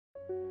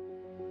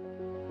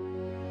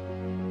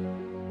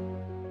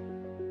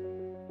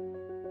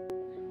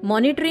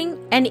Monitoring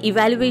and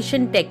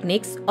evaluation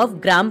techniques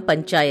of Gram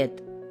Panchayat.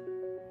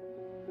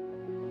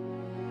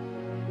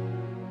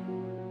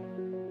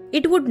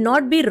 It would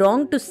not be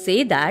wrong to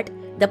say that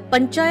the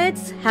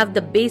Panchayats have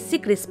the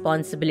basic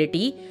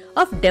responsibility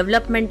of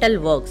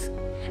developmental works,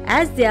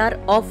 as they are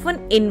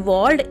often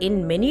involved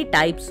in many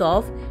types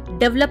of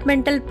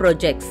developmental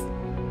projects.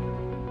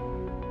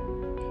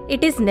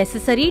 It is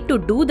necessary to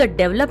do the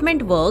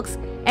development works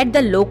at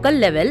the local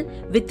level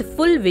with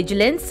full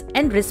vigilance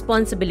and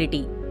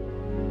responsibility.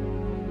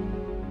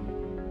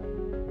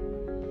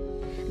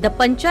 The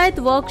Panchayat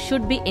work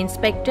should be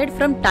inspected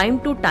from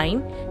time to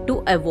time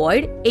to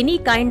avoid any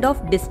kind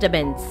of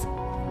disturbance.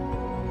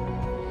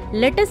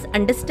 Let us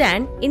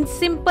understand in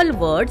simple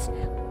words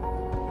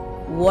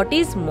what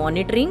is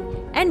monitoring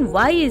and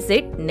why is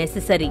it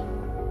necessary.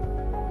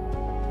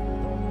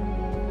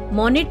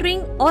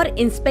 Monitoring or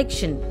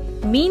inspection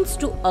means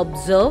to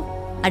observe,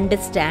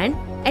 understand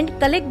and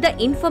collect the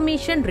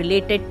information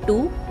related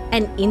to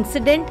an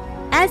incident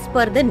as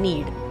per the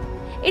need.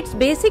 Its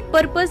basic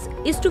purpose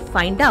is to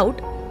find out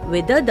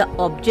whether the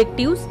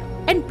objectives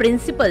and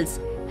principles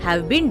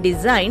have been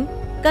designed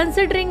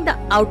considering the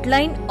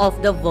outline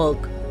of the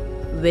work,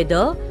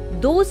 whether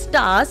those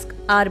tasks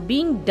are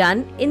being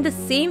done in the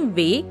same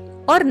way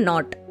or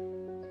not.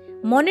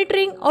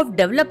 Monitoring of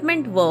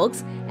development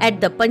works at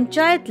the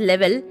Panchayat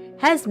level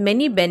has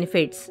many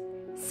benefits,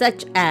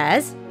 such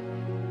as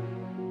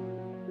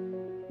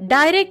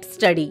direct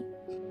study.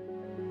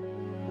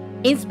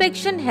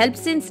 Inspection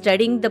helps in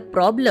studying the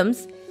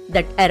problems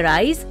that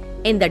arise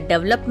in the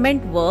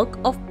development work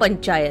of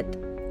Panchayat.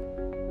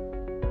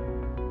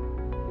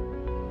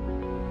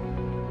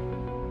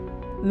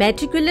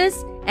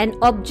 Meticulous and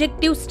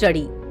objective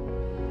study.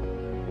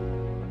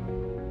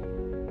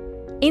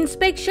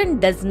 Inspection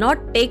does not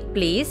take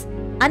place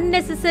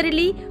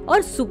unnecessarily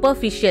or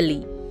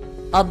superficially.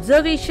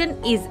 Observation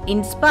is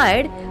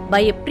inspired by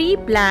a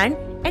pre-planned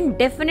and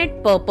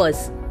definite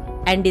purpose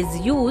and is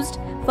used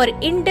for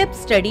in-depth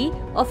study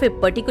of a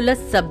particular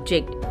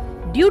subject,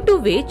 due to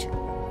which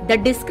the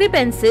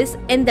discrepancies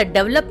in the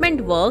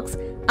development works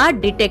are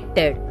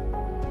detected.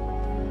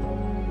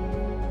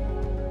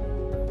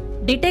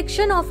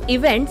 Detection of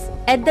events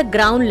at the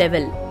ground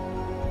level.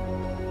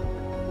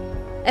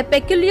 A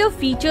peculiar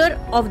feature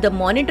of the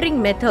monitoring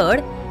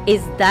method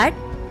is that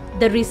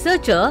the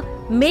researcher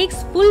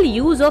makes full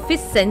use of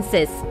his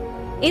senses.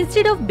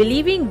 Instead of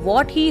believing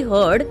what he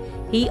heard,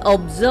 he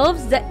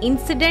observes the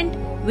incident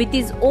with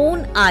his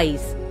own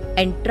eyes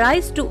and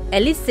tries to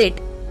elicit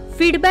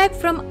feedback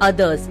from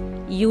others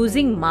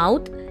using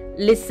mouth,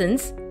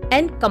 listens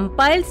and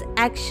compiles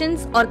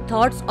actions or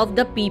thoughts of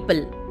the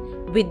people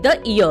with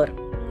the ear.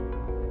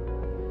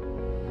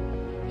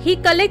 He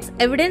collects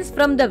evidence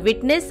from the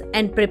witness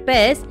and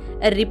prepares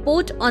a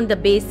report on the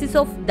basis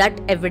of that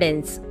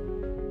evidence.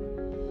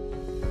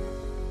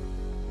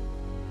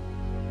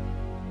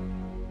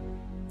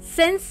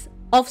 Sense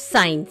of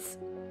signs.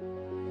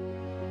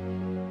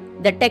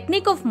 The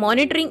technique of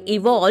monitoring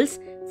evolves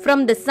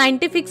from the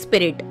scientific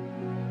spirit.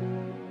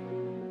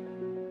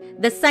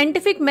 The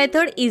scientific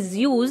method is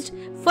used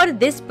for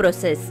this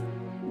process.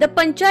 The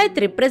Panchayat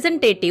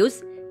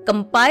representatives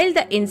compile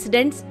the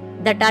incidents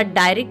that are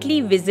directly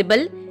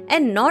visible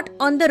and not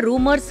on the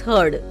rumors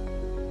heard.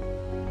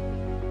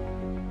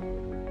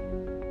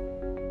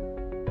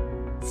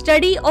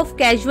 Study of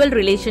casual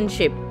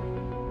relationship.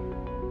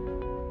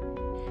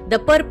 The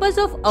purpose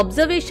of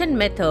observation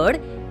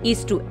method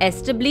is to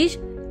establish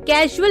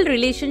casual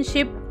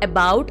relationship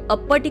about a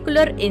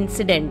particular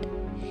incident.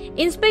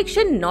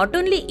 Inspection not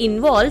only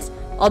involves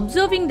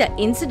observing the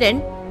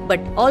incident but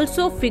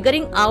also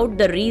figuring out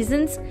the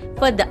reasons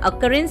for the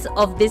occurrence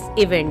of this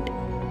event.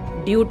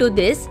 Due to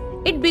this,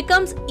 it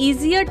becomes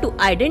easier to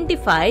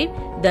identify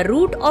the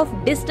root of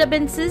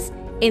disturbances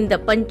in the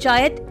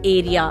Panchayat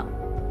area.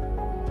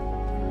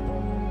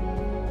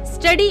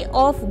 Study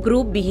of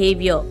group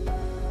behavior.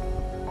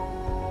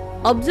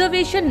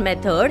 Observation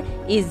method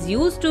is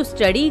used to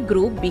study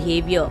group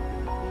behavior.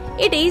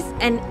 It is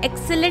an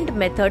excellent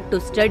method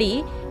to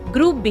study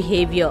group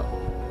behavior.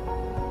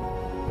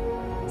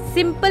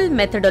 Simple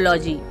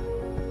methodology.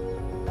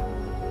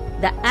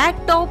 The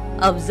act of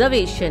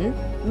observation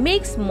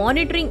makes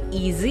monitoring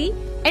easy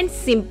and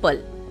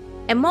simple.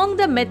 Among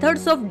the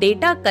methods of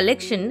data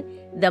collection,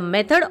 the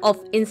method of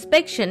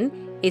inspection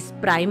is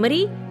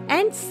primary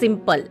and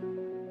simple.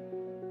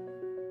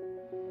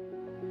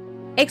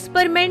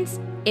 Experiments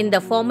in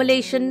the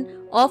formulation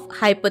of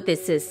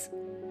hypothesis.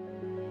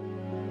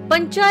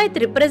 Panchayat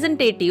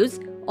representatives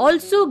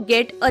also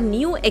get a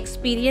new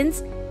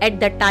experience at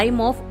the time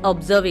of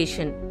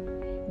observation.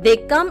 They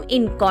come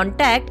in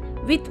contact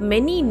with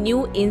many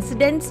new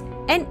incidents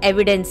and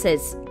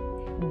evidences.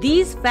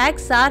 These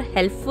facts are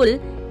helpful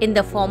in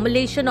the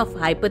formulation of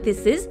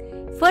hypothesis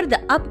for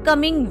the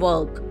upcoming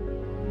work.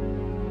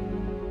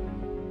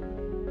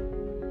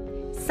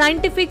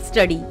 Scientific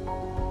study.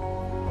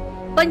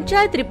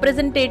 Panchayat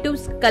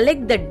representatives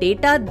collect the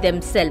data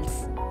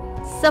themselves.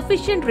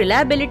 Sufficient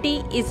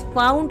reliability is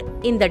found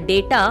in the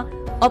data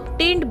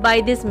obtained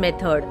by this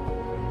method.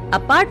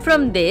 Apart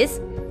from this,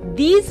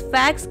 these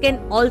facts can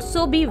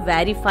also be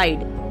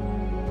verified.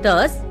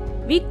 Thus,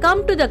 we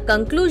come to the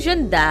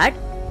conclusion that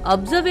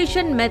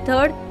observation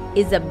method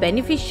is a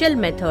beneficial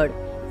method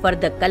for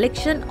the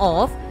collection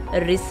of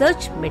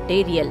research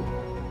material.